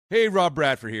Hey, Rob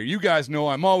Bradford here. You guys know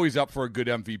I'm always up for a good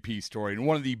MVP story, and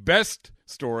one of the best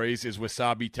stories is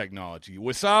Wasabi Technology.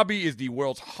 Wasabi is the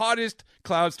world's hottest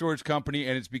cloud storage company,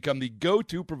 and it's become the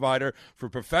go-to provider for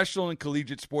professional and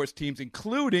collegiate sports teams,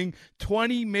 including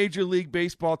 20 Major League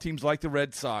Baseball teams like the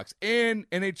Red Sox and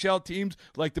NHL teams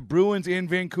like the Bruins and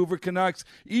Vancouver Canucks.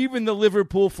 Even the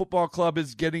Liverpool Football Club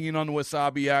is getting in on the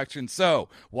Wasabi action. So,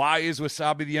 why is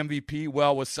Wasabi the MVP?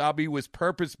 Well, Wasabi was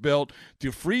purpose-built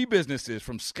to free businesses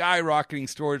from skyrocketing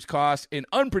storage costs and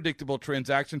unpredictable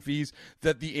transaction fees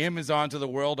that the Amazons of the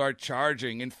world are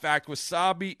charging. In fact,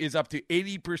 Wasabi is up to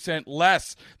 80%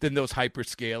 less than those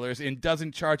hyperscalers and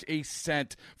doesn't charge a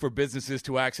cent for businesses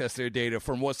to access their data.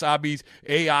 From Wasabi's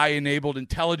AI-enabled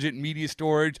intelligent media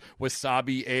storage,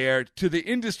 Wasabi Air, to the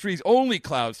industry's only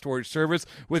cloud storage service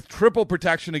with triple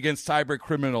protection against cyber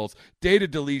criminals, data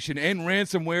deletion, and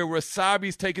ransomware,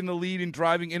 Wasabi's taken the lead in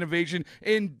driving innovation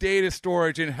in data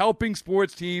storage and helping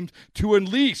sports teams to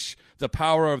unleash the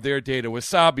power of their data.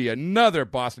 Wasabi, another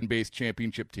Boston-based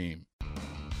championship team.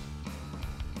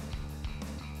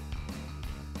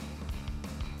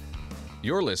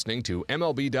 You're listening to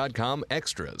MLB.com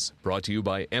Extras, brought to you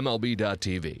by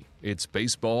MLB.tv. It's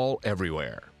baseball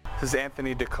everywhere. This is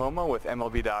Anthony DeComa with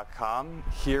MLB.com,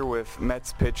 here with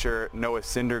Mets pitcher Noah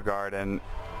Syndergaard. And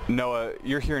Noah,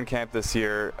 you're here in camp this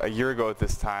year. A year ago at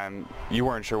this time, you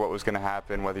weren't sure what was going to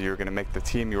happen, whether you were going to make the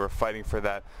team. You were fighting for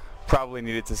that. Probably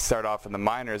needed to start off in the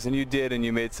minors, and you did, and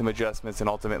you made some adjustments and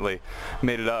ultimately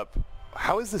made it up.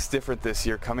 How is this different this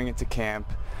year, coming into camp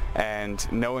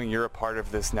and knowing you're a part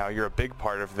of this now, you're a big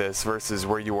part of this, versus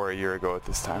where you were a year ago at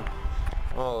this time?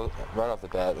 Well, right off the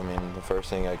bat, I mean, the first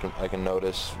thing I can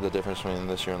notice the difference between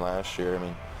this year and last year. I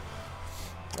mean,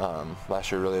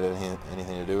 last year really didn't have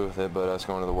anything to do with it, but us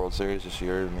going to the World Series this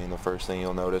year, I mean, the first thing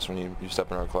you'll notice when you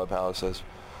step in our clubhouse as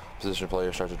position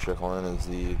players start to trickle in is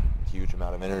the huge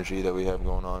amount of energy that we have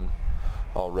going on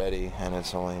already, and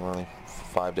it's only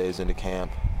 5 days into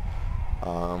camp.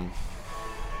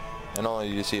 And not only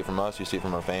do you see it from us, you see it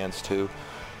from our fans too.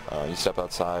 You step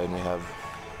outside and we have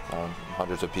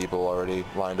hundreds of people already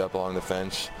lined up along the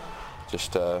fence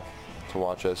just to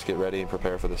watch us get ready and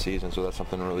prepare for the season, so that's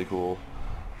something really cool.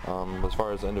 As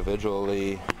far as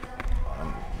individually,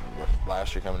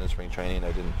 last year coming into spring training,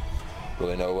 I didn't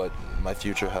really know what my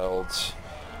future held.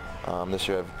 This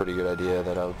year I have a pretty good idea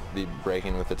that I'll be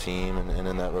breaking with the team and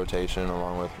in that rotation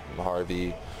along with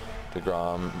Harvey,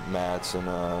 DeGrom, Matz, and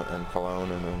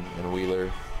Colon and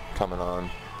Wheeler coming on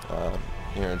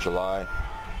here in July.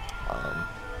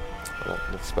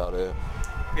 That's about it.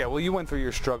 Yeah, well, you went through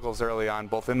your struggles early on,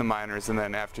 both in the minors and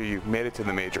then after you made it to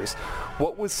the majors.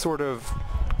 What was sort of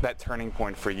that turning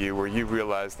point for you where you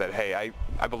realized that, hey,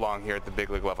 I belong here at the big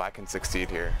league level, I can succeed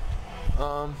here?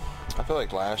 I feel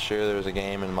like last year there was a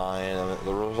game in mind, and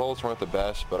the results weren't the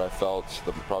best, but I felt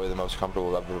probably the most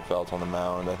comfortable I've ever felt on the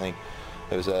mound. I think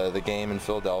it was the game in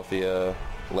Philadelphia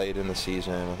late in the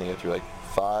season. I think I threw like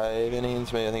 5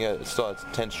 innings, maybe. I think I still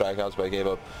had 10 strikeouts, but I gave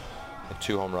up like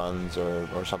 2 home runs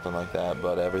or something like that.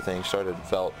 But everything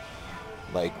felt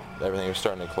like everything was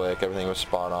starting to click. Everything was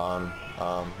spot on.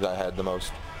 I had the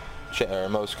most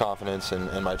confidence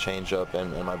in my changeup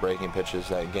and my breaking pitches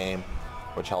that game,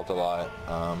 which helped a lot.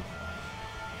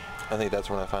 I think that's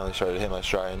when I finally started to hit my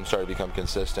stride and started to become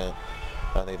consistent.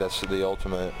 I think that's the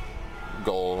ultimate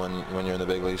goal when you're in the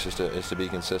big leagues is to be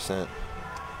consistent.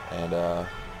 And I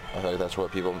feel like that's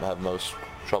what people have most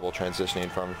trouble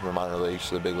transitioning from the minor leagues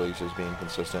to the big leagues, is being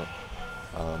consistent.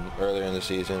 Earlier in the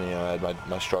season, I had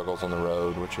my struggles on the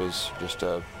road, which was just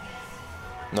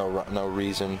no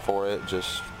reason for it,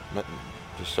 just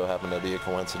so happened to be a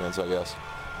coincidence, I guess.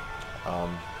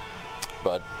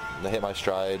 But I hit my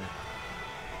stride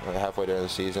halfway during the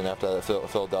season after that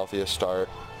Philadelphia start,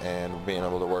 and being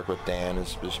able to work with Dan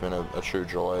has just been a true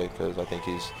joy, because I think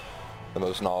he's the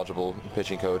most knowledgeable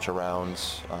pitching coach around,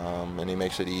 and he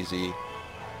makes it easy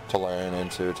to learn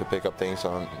and to pick up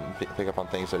on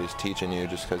things that he's teaching you,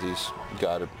 just because he's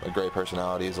got a great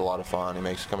personality. He's a lot of fun. He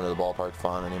makes coming to the ballpark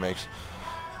fun, and he makes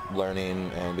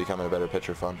learning and becoming a better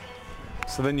pitcher fun.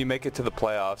 So then you make it to the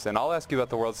playoffs, and I'll ask you about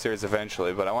the World Series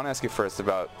eventually, but I want to ask you first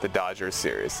about the Dodgers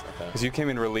series, because you came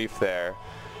in relief there,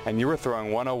 and you were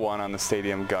throwing 101 on the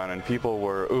stadium gun, and people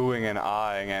were oohing and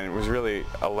aahing, and it was really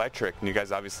electric, and you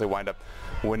guys obviously wind up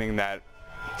winning that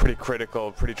pretty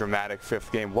critical, pretty dramatic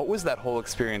 5th game. What was that whole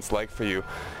experience like for you?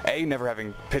 A, never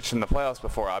having pitched in the playoffs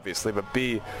before, obviously, but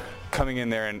B, coming in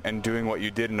there and doing what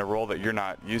you did in a role that you're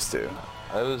not used to?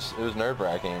 It was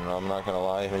nerve-wracking. I'm not going to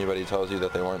lie. If anybody tells you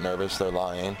that they weren't nervous, they're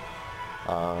lying,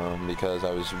 because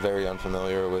I was very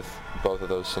unfamiliar with both of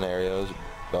those scenarios,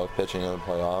 both pitching in the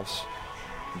playoffs.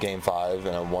 Game 5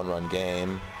 in a one-run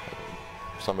game.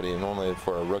 Somebody, normally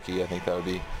for a rookie, I think that would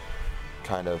be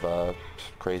kind of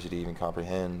crazy to even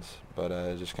comprehend, but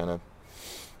I just kind of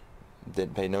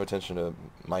didn't pay no attention to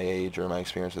my age or my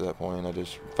experience at that point. I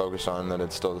just focused on that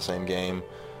it's still the same game.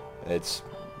 It's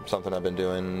something I've been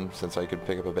doing since I could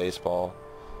pick up a baseball.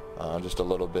 Just a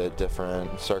little bit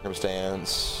different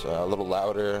circumstance, a little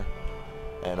louder,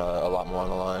 and a lot more on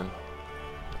the line.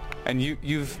 And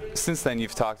you've since then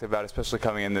you've talked about, especially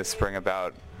coming in this spring,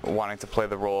 about wanting to play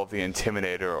the role of the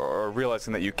intimidator, or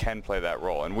realizing that you can play that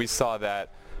role. And we saw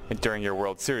that during your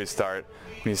World Series start.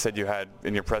 You said you had,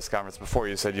 in your press conference before,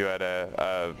 you said you had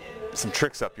some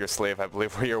tricks up your sleeve, I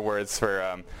believe were your words,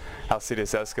 for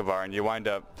Alcides Escobar, and you wind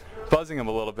up buzzing him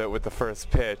a little bit with the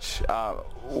first pitch.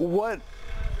 What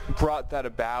brought that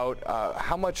about?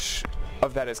 How much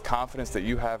of that is confidence that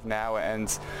you have now,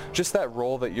 and just that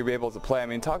role that you're able to play? I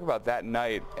mean, talk about that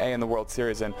night, in the World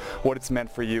Series, and what it's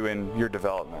meant for you in your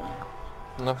development.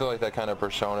 And I feel like that kind of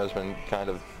persona has been kind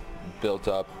of built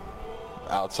up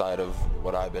outside of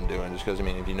what I've been doing, just because, I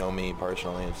mean, if you know me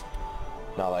personally, it's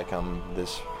not like I'm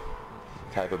this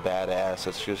type of badass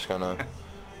that's just going to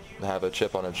have a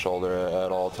chip on its shoulder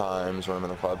at all times when I'm in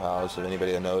the clubhouse. If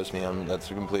anybody that knows me, that's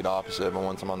the complete opposite. But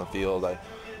once I'm on the field,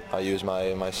 I use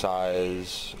my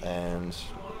size and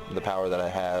the power that I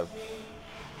have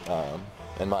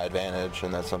and my advantage,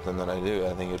 and that's something that I do.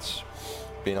 I think it's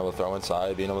being able to throw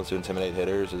inside, being able to intimidate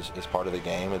hitters is part of the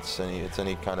game. It's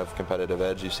any kind of competitive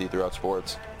edge you see throughout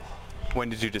sports. When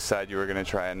did you decide you were going to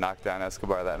try and knock down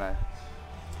Escobar that night?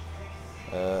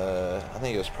 I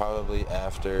think it was probably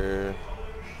after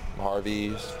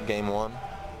Harvey's Game 1.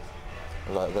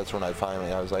 That's when I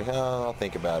was like, oh, I'll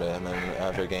think about it. And then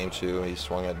after Game 2, he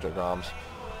swung at DeGrom's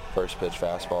first pitch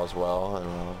fastball as well.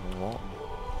 And well,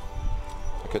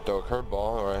 I could throw a curveball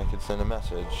or I could send a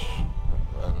message.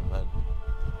 And I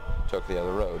took the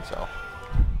other road. So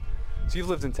you've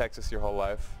lived in Texas your whole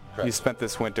life. Correct. You spent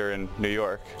this winter in New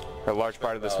York, or a large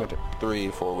part of this winter.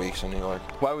 3-4 weeks in New York.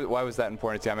 Why was that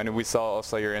important to you? I mean, we saw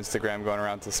also your Instagram going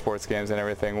around to sports games and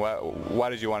everything. Why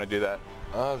did you want to do that?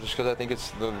 Just because I think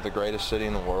it's the greatest city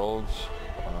in the world.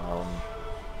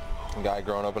 A guy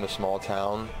growing up in a small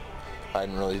town, I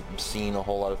hadn't really seen a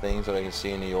whole lot of things that I can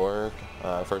see in New York.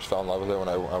 I first fell in love with it when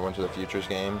I went to the Futures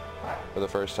game for the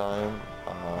first time.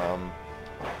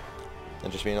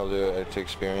 And just being able to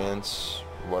experience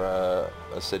what a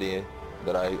city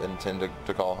that I intend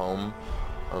to call home,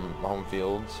 or home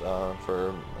fields,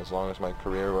 for as long as my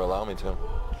career will allow me to.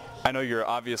 I know you're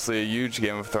obviously a huge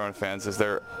Game of Thrones fan.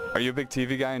 Are you a big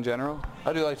TV guy in general?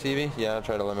 I do like TV. Yeah, I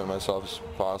try to limit myself as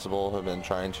possible. I've been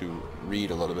trying to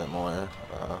read a little bit more.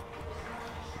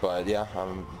 But yeah,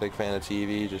 I'm a big fan of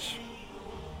TV. Just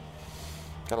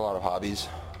got a lot of hobbies.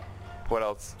 What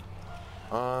else?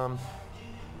 I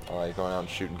like going out and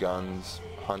shooting guns,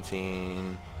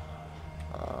 hunting,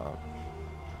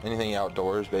 anything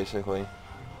outdoors, basically.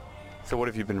 So what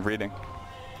have you been reading?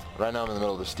 Right now I'm in the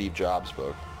middle of the Steve Jobs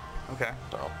book. Okay.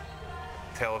 So.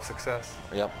 Tale of success.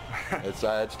 Yep.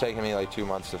 It's taken me like 2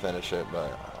 months to finish it,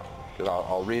 but cause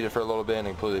I'll read it for a little bit and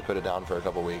completely put it down for a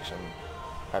couple weeks and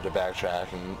have to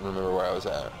backtrack and remember where I was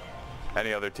at.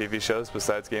 Any other TV shows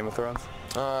besides Game of Thrones?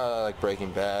 Like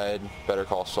Breaking Bad, Better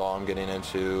Call Saul I'm getting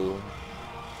into.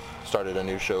 Started a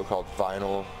new show called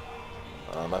Vinyl.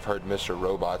 I've heard Mr.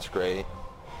 Robot's great,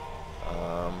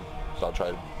 so I'll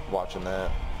try watching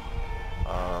that.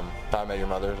 How I Met Your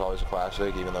Mother is always a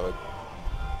classic, even though it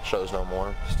shows no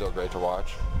more. Still great to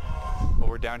watch. Well,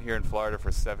 we're down here in Florida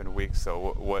for 7 weeks,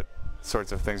 so what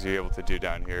sorts of things are you able to do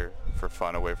down here for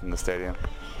fun away from the stadium?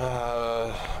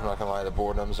 I'm not gonna lie, the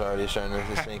boredom's already starting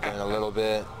to sink in a little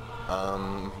bit.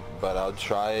 But I'll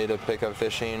try to pick up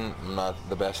fishing. I'm not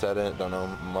the best at it, don't know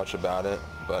much about it,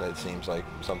 but it seems like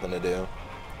something to do.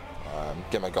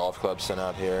 Get my golf club sent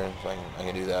out here, so I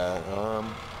can do that.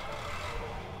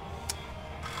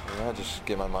 Yeah, just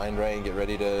get my mind right and get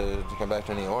ready to come back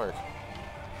to New York.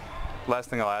 Last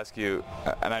thing I'll ask you,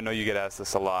 and I know you get asked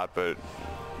this a lot, but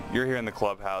you're here in the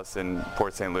clubhouse in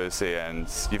Port St. Lucie, and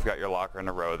you've got your locker in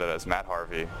a row that has Matt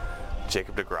Harvey,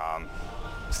 Jacob deGrom,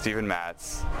 Steven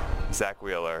Matz, Zach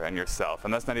Wheeler, and yourself.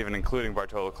 And that's not even including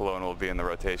Bartolo Colon, who will be in the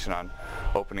rotation on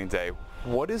opening day.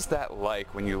 What is that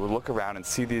like when you look around and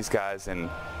see these guys and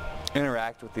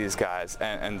interact with these guys?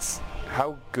 And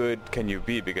how good can you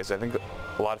be? Because I think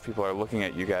a lot of people are looking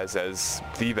at you guys as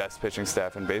the best pitching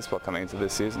staff in baseball coming into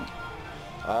this season.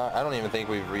 I don't even think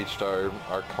we've reached our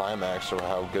climax or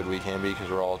how good we can be, because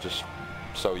we're all just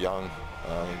so young.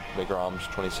 DeGrom's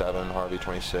 27, Harvey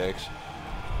 26.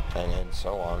 And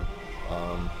so on.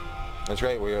 It's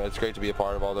great. It's great to be a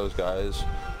part of all those guys.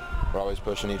 we're always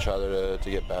pushing each other to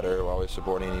get better. We're always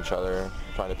supporting each other,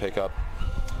 trying to pick up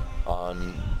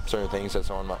on certain things that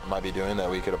someone might be doing that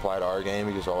we could apply to our game,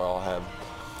 because we all have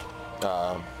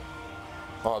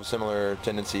similar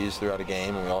tendencies throughout a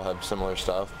game, and we all have similar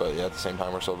stuff, but yeah, at the same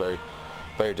time we're still very,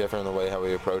 very different in the way how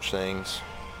we approach things.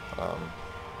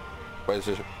 But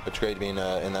it's great to be in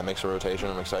that mix of rotation.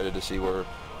 I'm excited to see where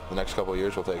the next couple of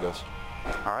years will take us.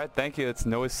 All right, thank you. It's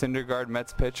Noah Syndergaard,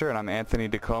 Mets pitcher, and I'm Anthony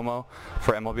DiComo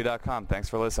for MLB.com. Thanks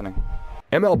for listening.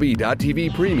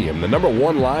 MLB.tv Premium, the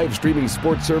 #1 live streaming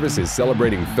sports service, is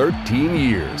celebrating 13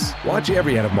 years. Watch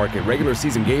every out-of-market regular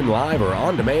season game live or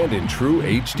on demand in true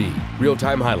HD.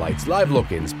 Real-time highlights, live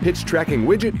look-ins, pitch tracking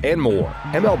widget, and more.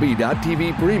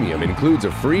 MLB.tv Premium includes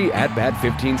a free At-Bat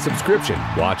 15 subscription.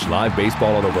 Watch live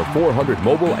baseball on over 400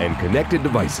 mobile and connected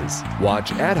devices.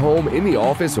 Watch at home, in the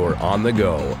office, or on the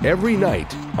go every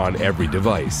night on every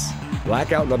device.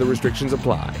 Blackout and other restrictions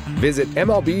apply. Visit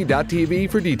MLB.tv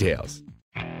for details.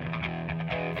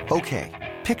 Okay,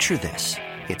 picture this.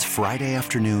 It's Friday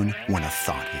afternoon when a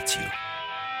thought hits you.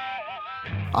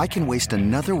 I can waste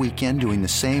another weekend doing the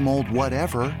same old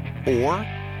whatever, or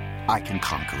I can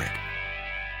conquer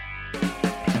it.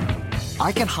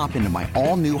 I can hop into my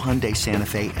all-new Hyundai Santa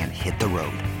Fe and hit the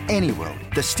road. Any road.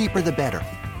 The steeper the better.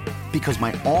 Because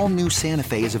my all-new Santa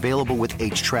Fe is available with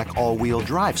H-Track all-wheel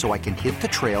drive, so I can hit the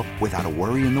trail without a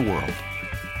worry in the world.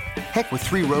 Heck, with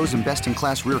 3 rows and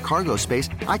best-in-class rear cargo space,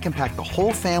 I can pack the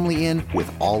whole family in with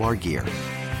all our gear.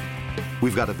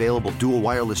 We've got available dual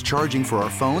wireless charging for our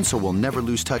phones, so we'll never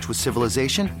lose touch with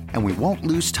civilization, and we won't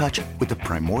lose touch with the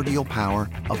primordial power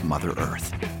of Mother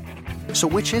Earth. So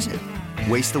which is it?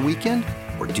 Waste the weekend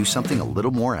or do something a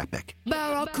little more epic?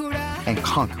 And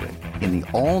conquer it in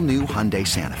the all-new Hyundai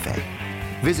Santa Fe.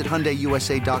 Visit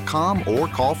HyundaiUSA.com or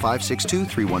call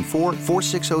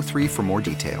 562-314-4603 for more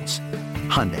details.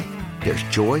 Hyundai, there's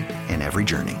joy in every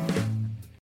journey.